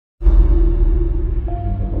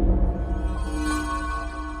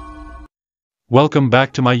Welcome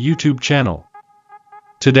back to my YouTube channel.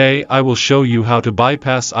 Today I will show you how to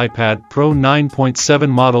bypass iPad Pro 9.7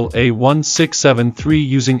 model A1673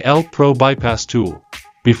 using Lpro bypass tool.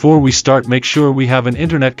 Before we start, make sure we have an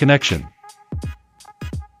internet connection.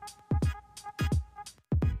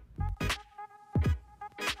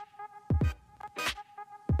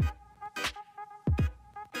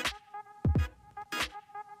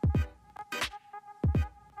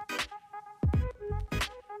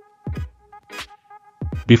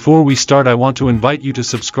 Before we start, I want to invite you to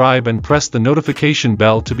subscribe and press the notification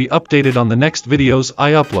bell to be updated on the next videos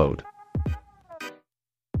I upload.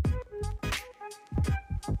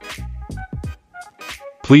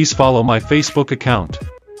 Please follow my Facebook account.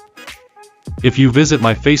 If you visit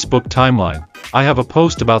my Facebook timeline, I have a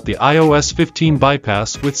post about the iOS 15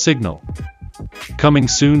 bypass with Signal. Coming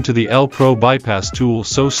soon to the Lpro bypass tool,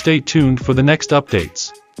 so stay tuned for the next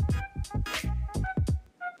updates.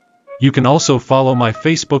 You can also follow my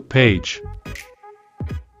Facebook page.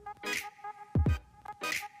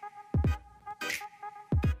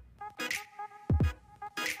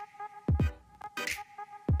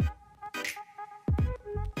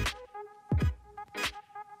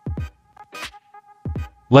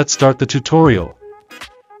 Let's start the tutorial.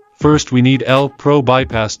 First, we need Lpro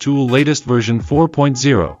bypass tool latest version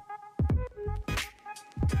 4.0.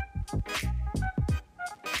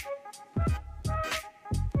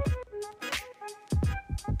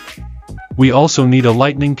 We also need a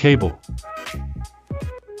lightning cable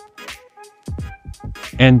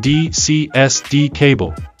and DCSD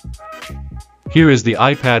cable. Here is the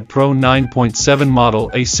iPad Pro 9.7 model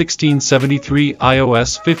A1673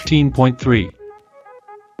 iOS 15.3.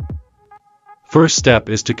 First step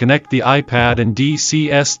is to connect the iPad and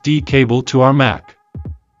DCSD cable to our Mac.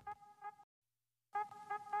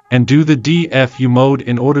 And do the DFU mode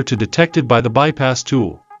in order to detect it by the bypass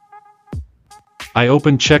tool. I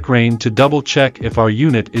open checkrain to double check if our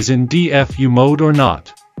unit is in DFU mode or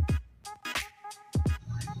not.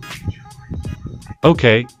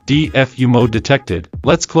 Okay, DFU mode detected.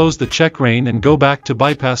 Let's close the checkrain and go back to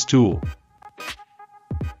bypass tool.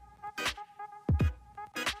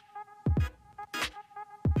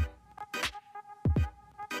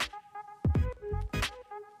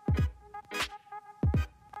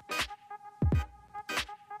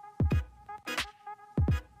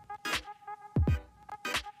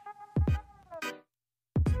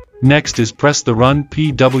 Next is press the Run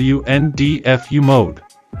PWN DFU mode.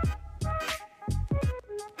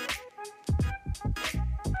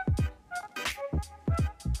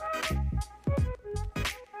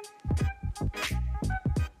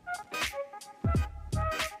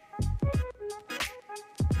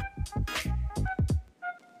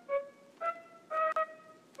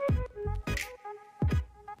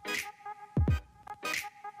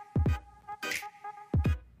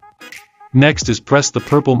 Next is press the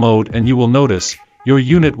purple mode and you will notice, your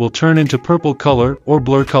unit will turn into purple color or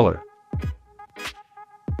blur color.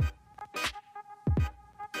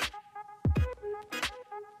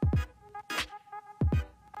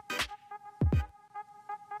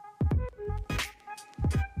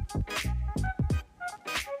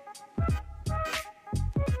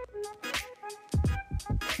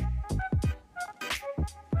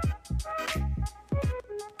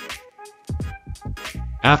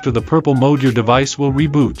 After the purple mode, your device will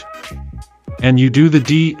reboot. And you do the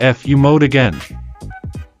DFU mode again.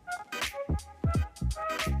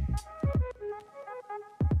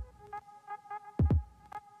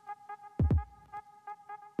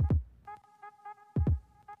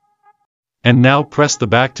 And now press the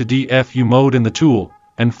back to DFU mode in the tool,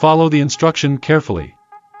 and follow the instruction carefully.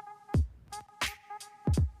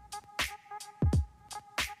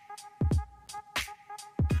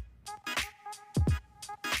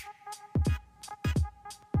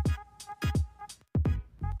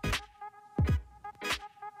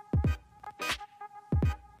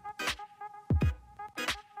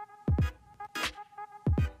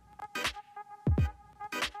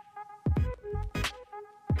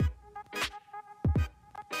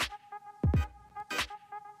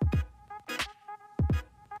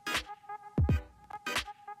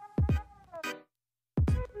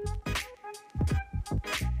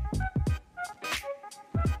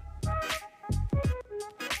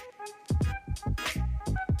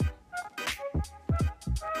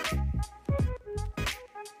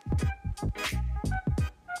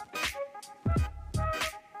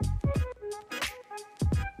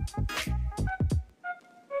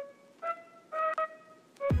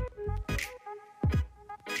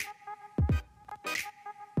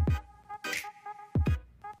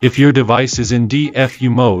 If your device is in DFU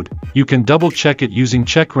mode, you can double check it using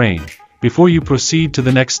checkrain, before you proceed to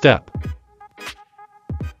the next step.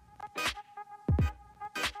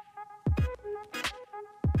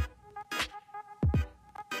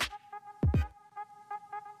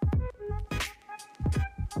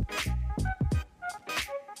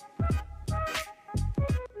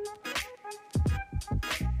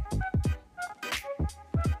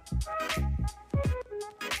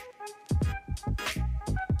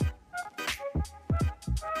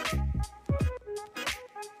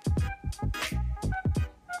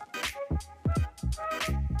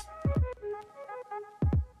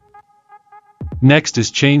 Next is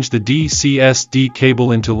change the DCSD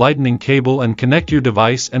cable into Lightning cable and connect your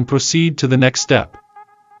device and proceed to the next step.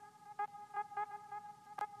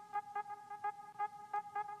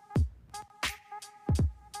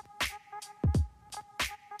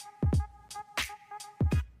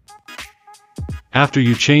 After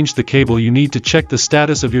you change the cable, you need to check the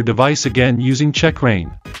status of your device again using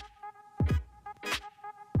checkrain.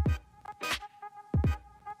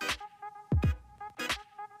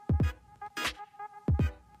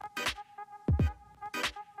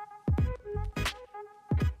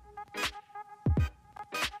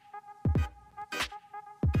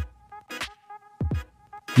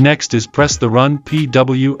 Next is press the Run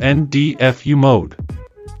PWNDFU mode.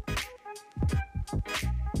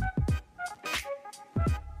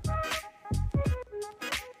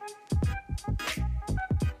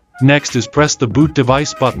 Next is press the Boot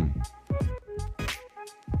Device button.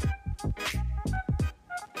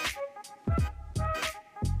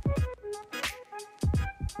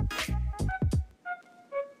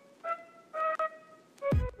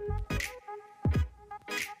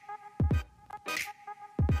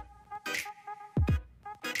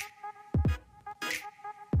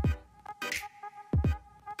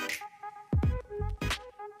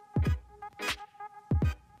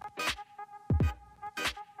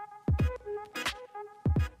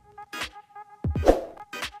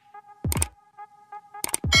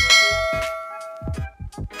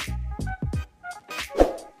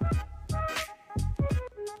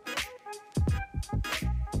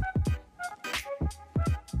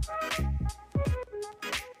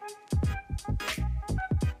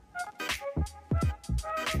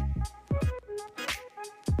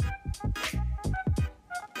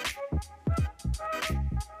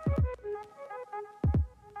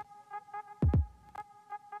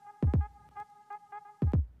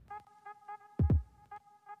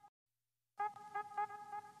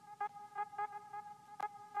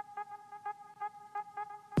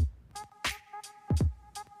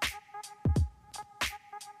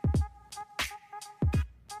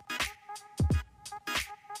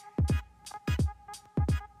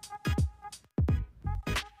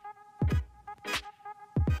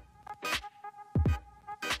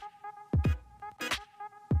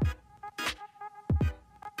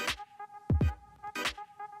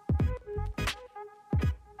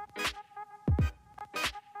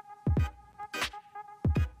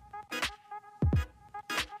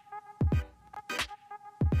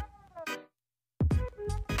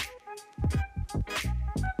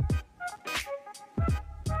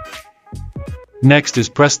 Next is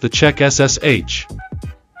press the check SSH.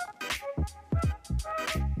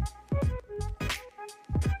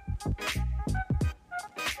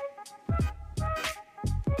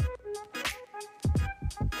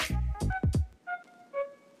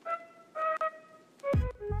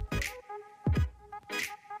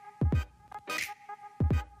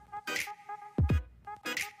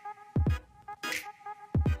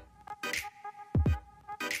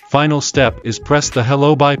 Final step is press the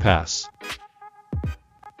Hello bypass.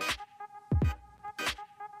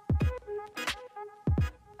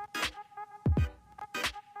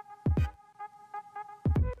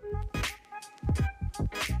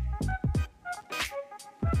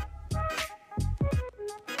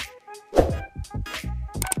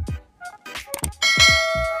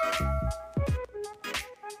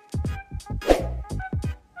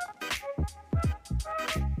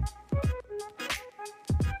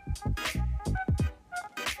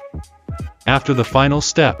 After the final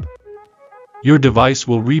step, your device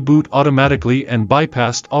will reboot automatically and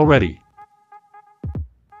bypassed already.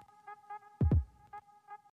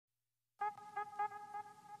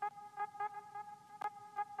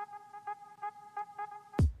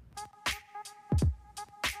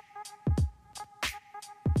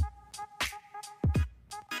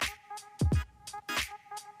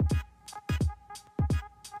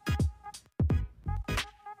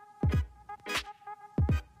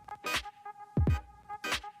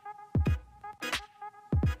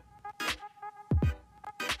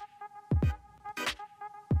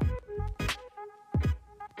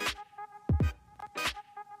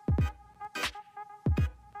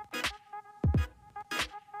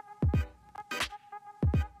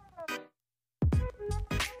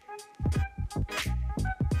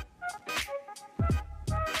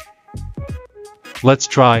 Let's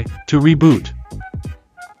try to reboot.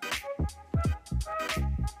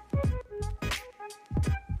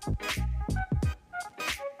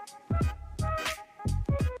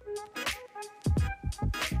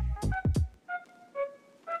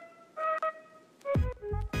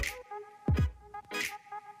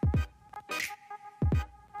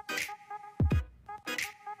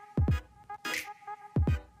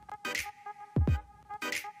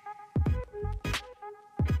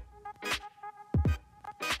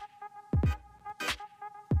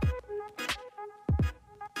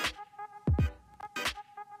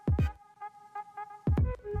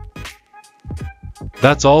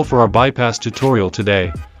 That's all for our bypass tutorial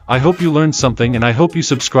today. I hope you learned something, and I hope you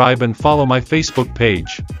subscribe and follow my Facebook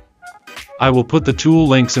page. I will put the tool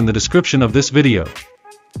links in the description of this video.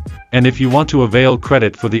 And if you want to avail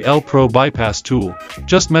credit for the Lpro bypass tool,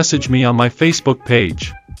 just message me on my Facebook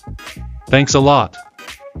page. Thanks a lot.